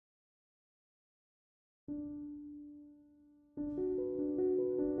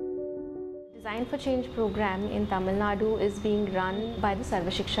Design for Change program in Tamil Nadu is being run by the Sarva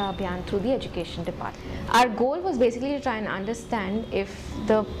Shiksha Abhiyan through the Education Department. Our goal was basically to try and understand if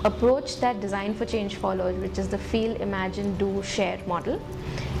the approach that Design for Change follows, which is the feel, imagine, do, share model,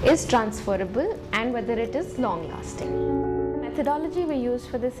 is transferable and whether it is long-lasting. The methodology we used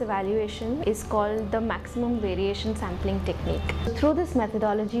for this evaluation is called the maximum variation sampling technique. Through this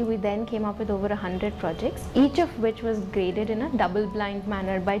methodology, we then came up with over 100 projects, each of which was graded in a double-blind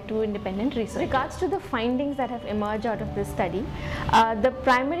manner by 2 independent researchers. With regards to the findings that have emerged out of this study, the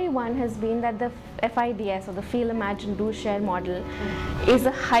primary one has been that the FIDS, or the Feel, Imagine, Do, Share model, is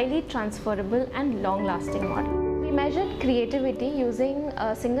a highly transferable and long-lasting model. We measured creativity using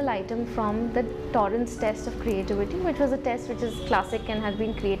a single item from the Torrance test of creativity, which was a test which is classic and has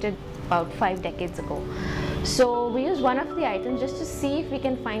been created about 5 decades ago. So we used one of the items just to see if we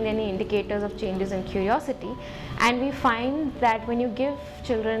can find any indicators of changes in curiosity, and we find that when you give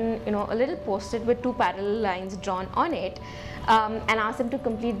children a little post-it with 2 parallel lines drawn on it, and ask them to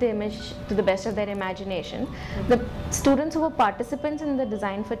complete the image to the best of their imagination, the students who were participants in the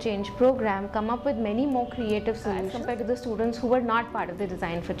Design for Change program come up with many more creative solutions compared to the students who were not part of the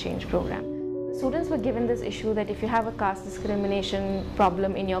Design for Change program. The students were given this issue that if you have a caste discrimination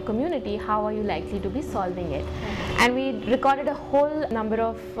problem in your community, how are you likely to be solving it? And we recorded a whole number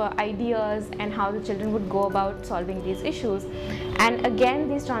of ideas and how the children would go about solving these issues. And again,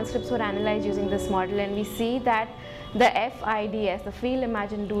 these transcripts were analyzed using this model, and we see that the FIDS, the Feel,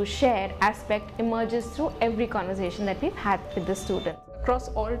 Imagine, Do, Share aspect emerges through every conversation that we've had with the students. Across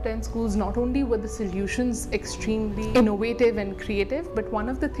all 10 schools, not only were the solutions extremely innovative and creative, but one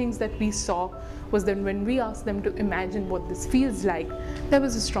of the things that we saw was that when we asked them to imagine what this feels like, there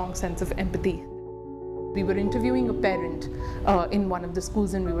was a strong sense of empathy. We were interviewing a parent in one of the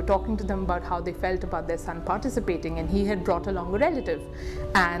schools, and we were talking to them about how they felt about their son participating, and he had brought along a relative.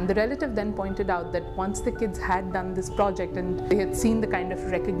 And the relative then pointed out that once the kids had done this project and they had seen the kind of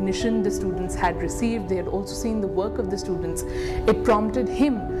recognition the students had received, they had also seen the work of the students, it prompted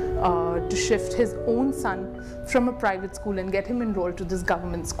him to shift his own son from a private school and get him enrolled to this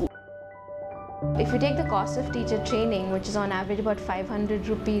government school. If you take the cost of teacher training, which is on average about 500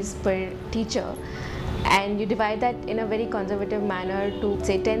 rupees per teacher, and you divide that in a very conservative manner to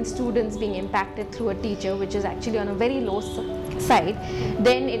say 10 students being impacted through a teacher, which is actually on a very low side,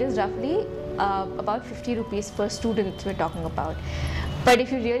 then it is roughly about 50 rupees per student we're talking about. But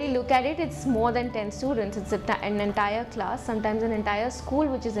if you really look at it, it's more than 10 students. It's an entire class, sometimes an entire school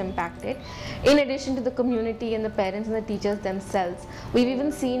which is impacted, in addition to the community and the parents and the teachers themselves. We've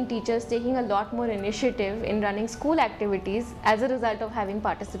even seen teachers taking a lot more initiative in running school activities as a result of having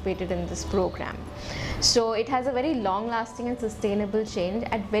participated in this program. So it has a very long-lasting and sustainable change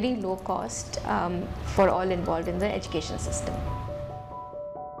at very low cost for all involved in the education system.